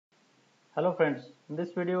Hello friends, in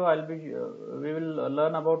this video we will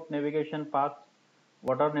learn about navigation paths,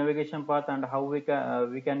 what are navigation paths and how we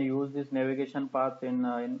can use this navigation paths in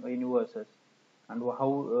universes and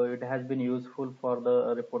how it has been useful for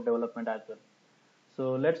the report development as well.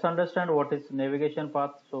 So let's understand what is navigation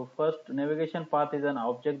path. So first, navigation path is an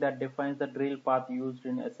object that defines the drill path used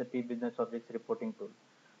in SAP Business Objects reporting tool.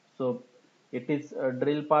 So it is a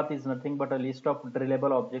drill path is nothing but a list of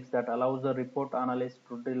drillable objects that allows the report analyst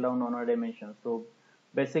to drill down on a dimension. So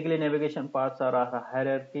basically, navigation paths are a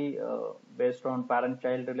hierarchy based on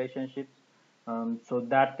parent-child relationships. So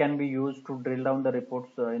that can be used to drill down the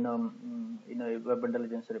reports in a web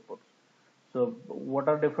intelligence reports. So what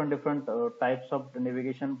are different types of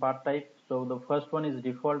navigation path type? So the first one is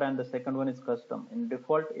default and the second one is custom. In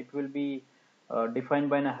default, it will be defined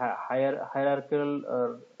by a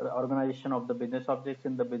hierarchical organization of the business objects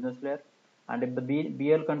in the business layer. And if the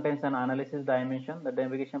BL contains an analysis dimension, the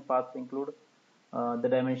navigation paths include the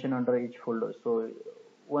dimension under each folder. So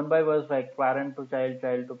one by one, like parent to child,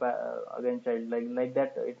 child to again child, like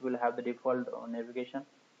that, it will have the default navigation.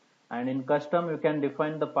 And in custom you can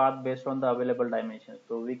define the path based on the available dimensions.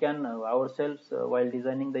 So we can ourselves while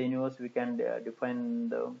designing the universe we can define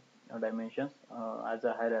the dimensions as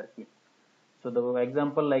a hierarchy. So the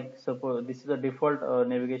example, like suppose this is a default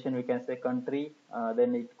navigation, we can say country,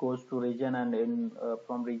 then it goes to region, and in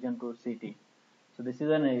from region to city. So this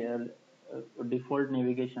is an default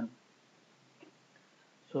navigation.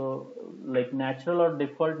 So like natural or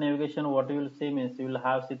default navigation, what you will see means you will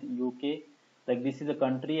have UK, like this is a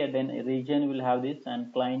country, and then a region will have this,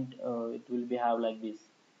 and client it will be have like this.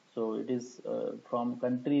 So it is from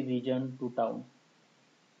country, region to town.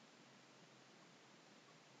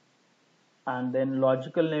 And then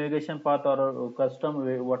logical navigation path or custom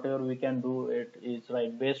way, whatever we can do, it is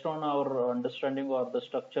right based on our understanding or the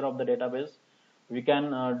structure of the database. We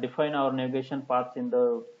can define our navigation paths in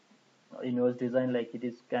the universe design, like it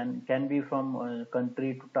is can be from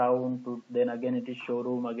country to town to, then again it is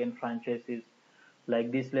showroom, again franchises.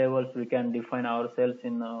 Like these levels we can define ourselves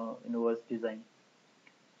in universe design.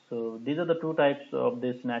 So these are the two types of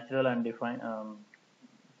this natural and define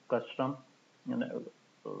custom you know,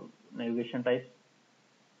 navigation types.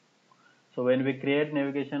 So when we create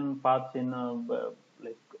navigation paths in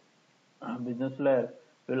like business layer,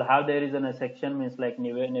 we will have there is a section means like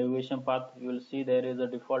navigation path. You will see there is a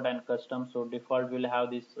default and custom. So default will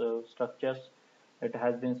have these structures. It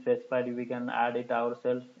has been specified. We can add it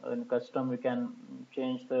ourselves. In custom, we can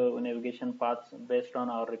change the navigation paths based on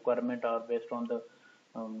our requirement or based on the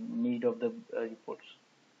need of the reports.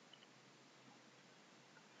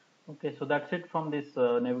 Okay, so that's it from this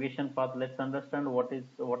navigation path. Let's understand what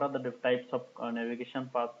are the types of navigation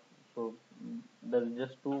path. So there is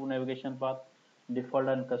just two navigation path, default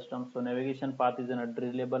and custom. So navigation path is in a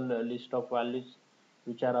drillable list of values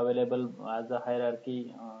which are available as a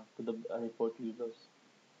hierarchy to the report users.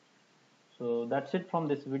 So that's it from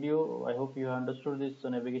this video. I hope you understood this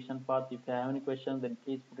navigation path. If you have any questions, then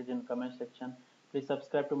please put it in the comment section. Please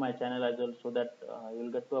subscribe to my channel as well so that you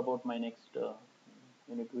will get to about my next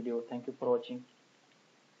unit video. Thank you for watching.